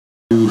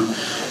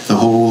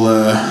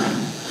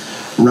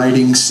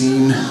writing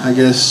scene, I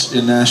guess,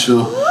 in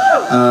Nashville.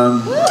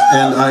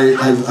 And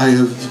I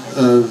have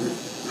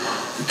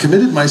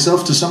committed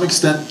myself to some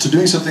extent to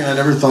doing something I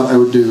never thought I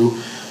would do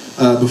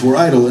before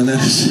Idol, and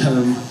that is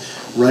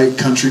write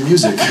country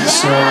music.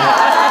 So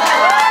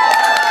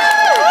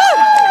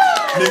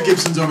Nick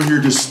Gibson's over here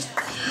just...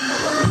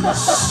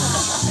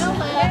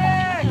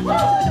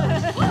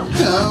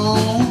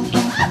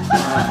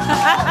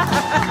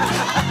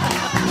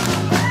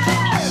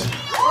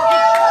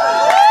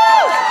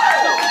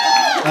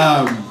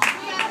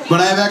 But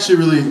I have actually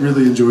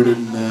really enjoyed it,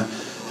 and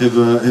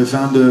have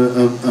found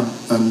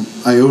an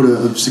iota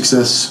of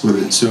success with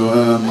it. So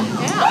I'm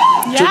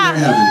very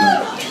happy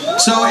about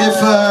it. So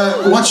if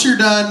once you're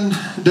done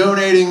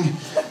donating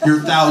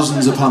your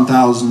thousands upon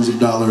thousands of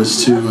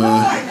dollars to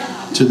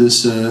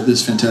this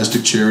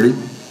fantastic charity,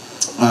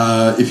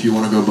 if you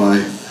want to go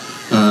buy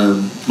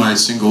my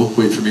single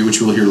 "Wait for Me," which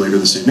we'll hear later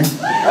this evening.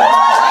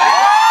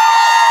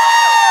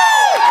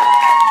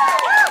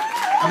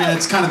 I mean,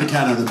 it's kind of the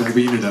cat out of the bag,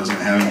 but you knew that was going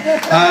to happen.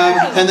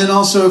 And then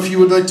also, if you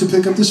would like to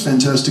pick up this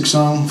fantastic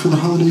song for the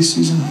holiday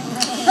season,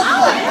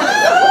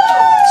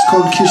 it's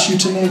called "Kiss You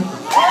Tonight."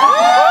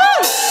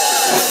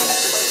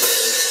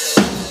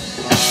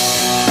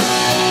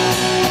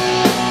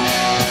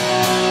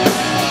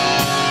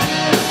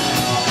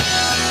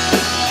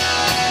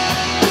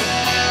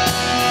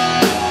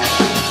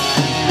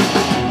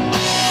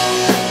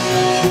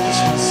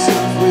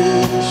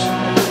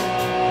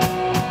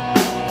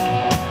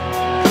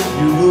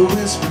 You were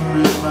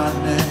whispering my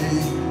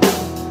name,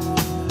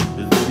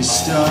 and every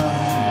star,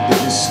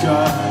 every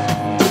scar,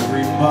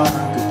 every mark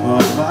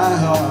upon my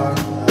heart,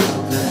 I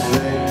hope that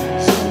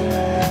fades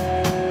away.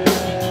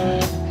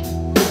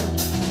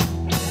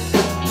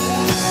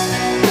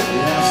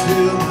 Yeah, I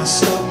feel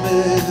myself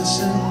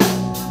missing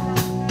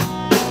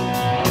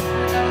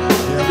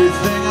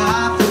everything I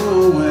threw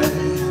away,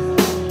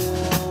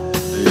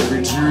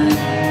 every dream,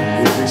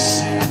 every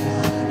scene,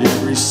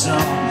 every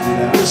song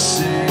that I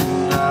sing.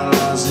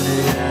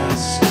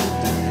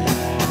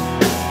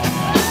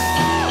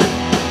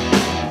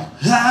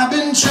 I've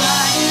been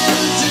trying to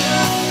do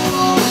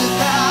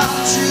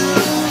without you,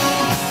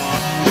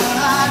 but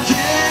I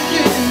can't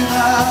give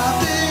up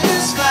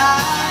this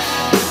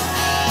fight,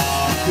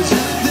 'cause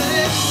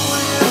everything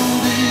will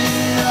be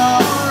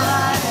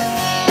alright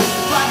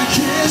if I could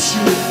kiss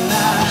you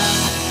tonight.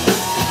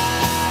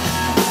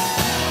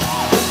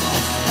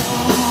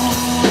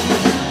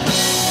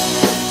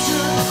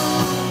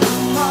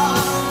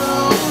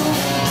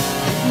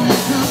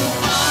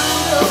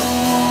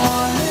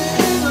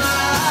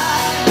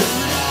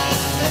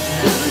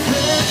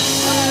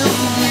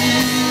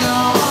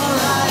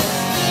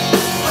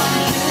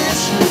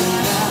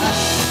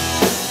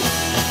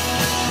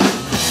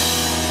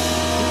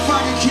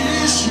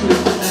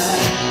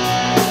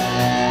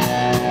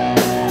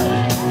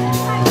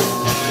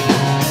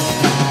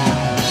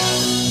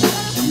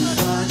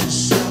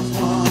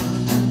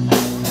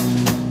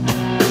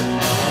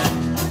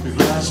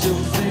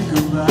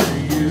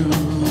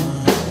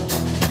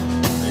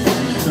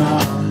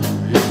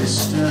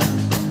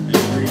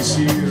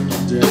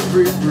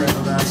 Every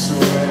breath, I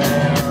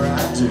swear I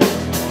do.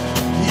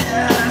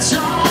 Yeah, that's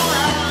all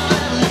I'll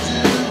ever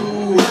do.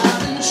 I've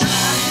been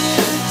trying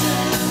to do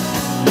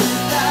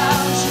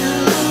without you,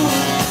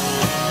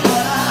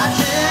 but I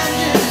can't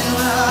give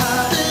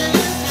up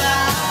this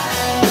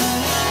fight.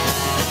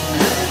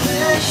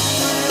 Everything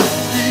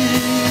will be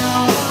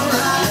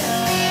alright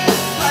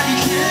if I can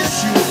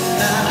kiss you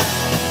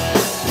tonight.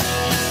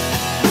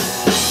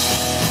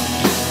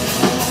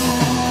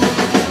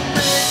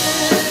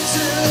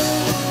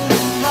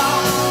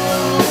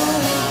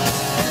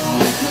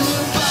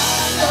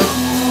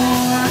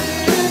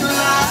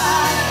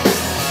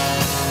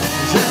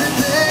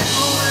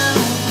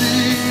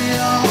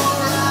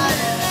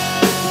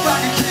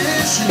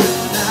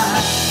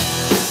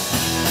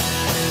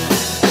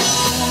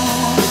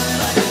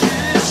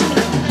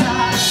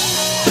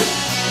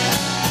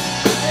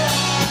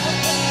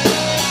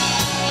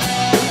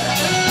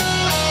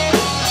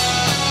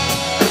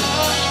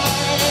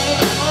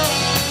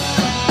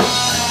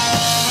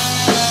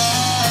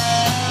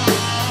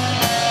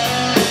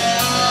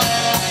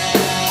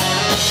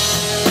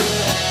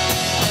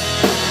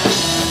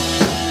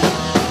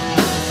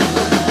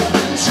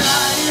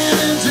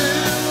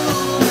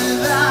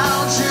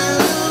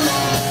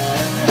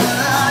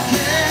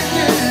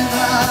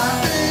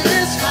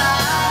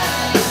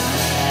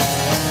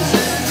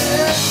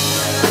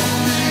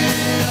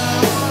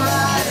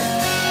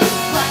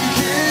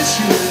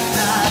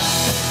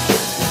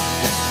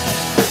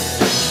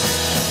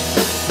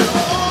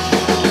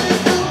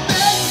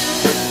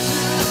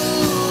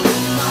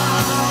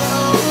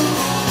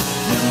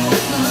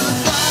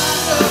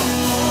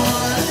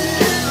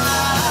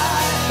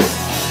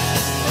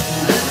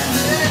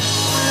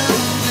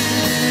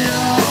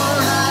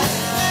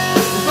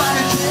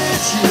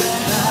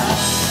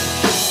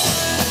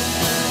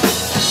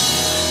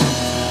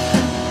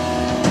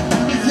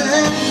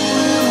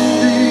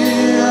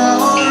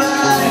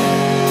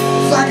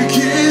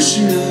 Kiss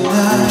you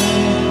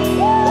tonight.